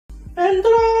And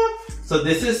ta-da! So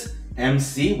this is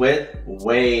MC with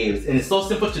waves, and it's so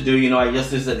simple to do. You know, I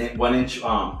just use a 1-inch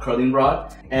curling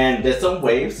rod and did some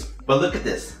waves. But look at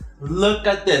this. Look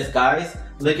at this, guys.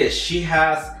 Look at, she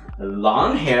has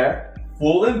long hair,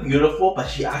 full and beautiful, but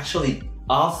she actually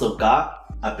also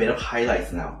got a bit of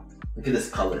highlights now. Look at this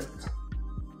color.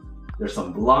 There's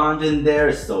some blonde in there.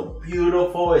 It's so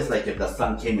beautiful. It's like if the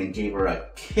sun came and gave her a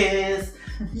kiss.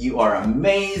 You are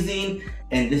amazing.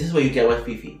 And this is what you get with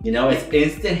Fifi. You know, it's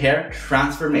instant hair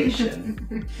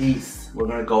transformation. Peace. We're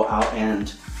gonna go out and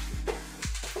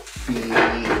be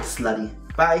slutty.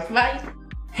 Bye. Bye.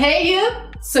 Hey you,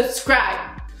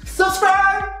 subscribe.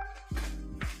 Subscribe!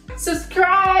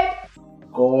 Subscribe.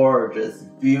 Gorgeous,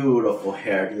 beautiful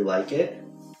hair. Do you like it?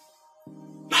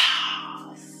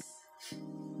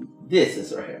 This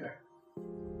is her hair.